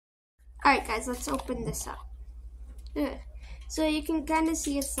Alright guys, let's open this up. Ugh. So you can kind of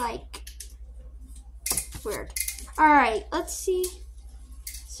see it's like weird. Alright, let's see.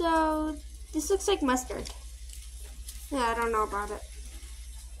 So this looks like mustard. Yeah, I don't know about it.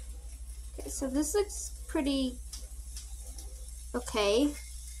 Okay, so this looks pretty okay.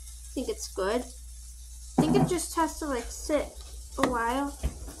 I think it's good. I think it just has to like sit a while.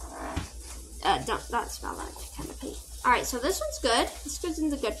 Don't smell that kind of paint. Alright, so this one's good. This goes in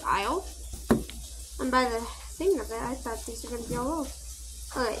the good pile. And by the thing of it, I thought these were going to be all old.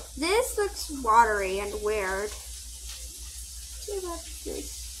 Okay, this looks watery and weird.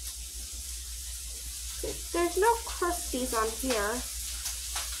 There's no crusties on here.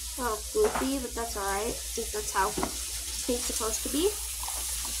 Oh, goofy, but that's alright. I think that's how paint's supposed to be.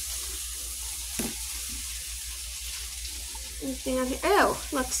 Anything on here? Oh,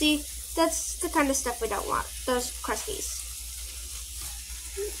 look, see? That's the kind of stuff we don't want. Those crusties.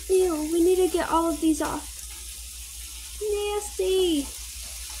 Ew, we need to get all of these off. Nasty.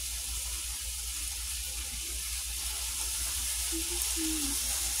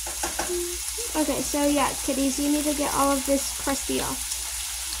 Okay, so yeah, kitties, you need to get all of this crusty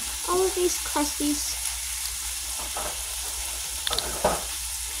off. All of these crusties.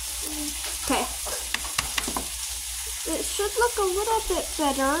 Okay. It should look a little bit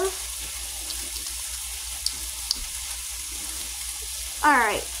better.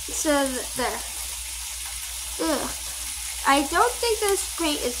 Alright, so there. Ugh. I don't think this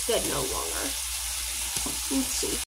paint is good no longer. Let's see.